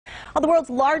Well, the world's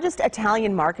largest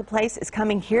Italian marketplace is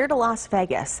coming here to Las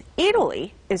Vegas.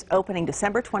 Eataly is opening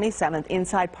December 27th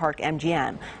inside Park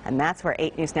MGM. And that's where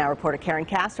 8 News Now reporter Karen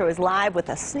Castro is live with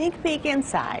a sneak peek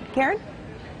inside. Karen?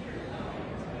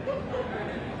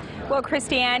 Well,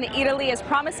 Christiane, Eataly is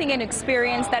promising an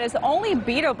experience that is only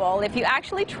beatable if you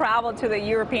actually travel to the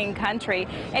European country.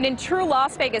 And in true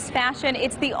Las Vegas fashion,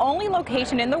 it's the only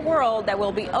location in the world that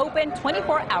will be open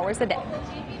 24 hours a day.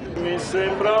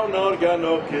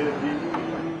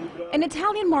 An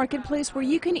Italian marketplace where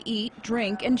you can eat,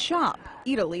 drink, and shop.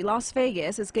 Eataly Las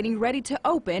Vegas is getting ready to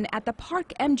open at the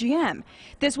Park MGM.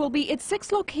 This will be its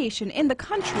 6th location in the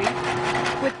country,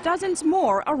 with dozens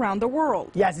more around the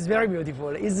world. Yes, it's very beautiful.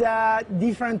 It's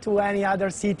different to any other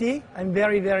city. I'm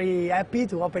very, very happy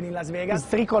to open in Las Vegas.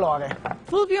 It's tricolore.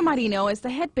 Fulvio Marino is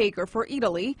the head baker for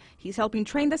Eataly. He's helping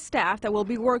train the staff that will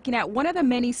be working at one of the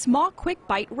many small quick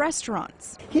bite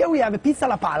restaurants. Here we have a pizza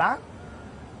alla pala.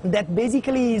 That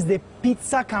basically is the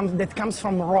pizza that comes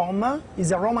from Rome. It's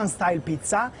a Roman-style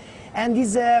pizza, and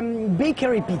is a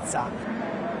bakery pizza.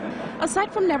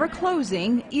 Aside from never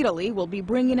closing, Eataly will be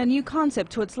bringing a new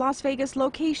concept to its Las Vegas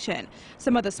location.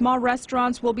 Some of the small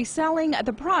restaurants will be selling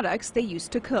the products they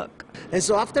used to cook. And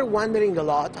so after wondering a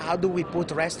lot, how do we put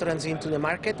restaurants into the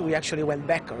market, we actually went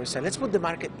back and we said, let's put the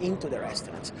market into the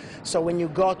restaurants. So when you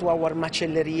go to our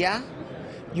macelleria,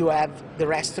 you have the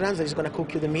restaurants that is going to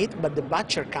cook you the meat, but the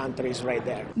butcher counter is right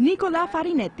there. Nicola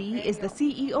Farinetti is the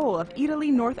CEO of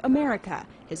Eataly North America.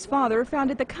 His father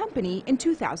founded the company in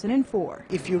 2004.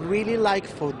 If you really like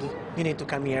food, you need to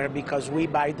come here because we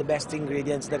buy the best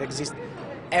ingredients that exist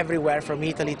everywhere from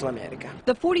Italy to America.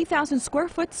 The 40,000 square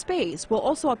foot space will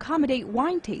also accommodate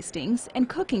wine tastings and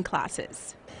cooking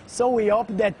classes. So we hope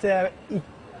that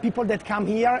people that come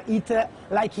here eat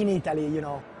like in Italy, you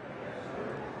know.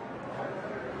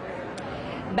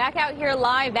 Back out here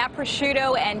live, that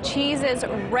prosciutto and cheese is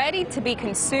ready to be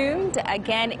consumed.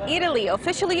 Again, Eataly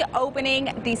officially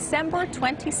opening December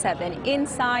 27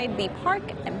 inside the Park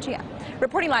MGM.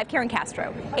 Reporting live, Karen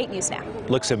Castro, 8 News Now.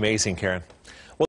 Looks amazing, Karen.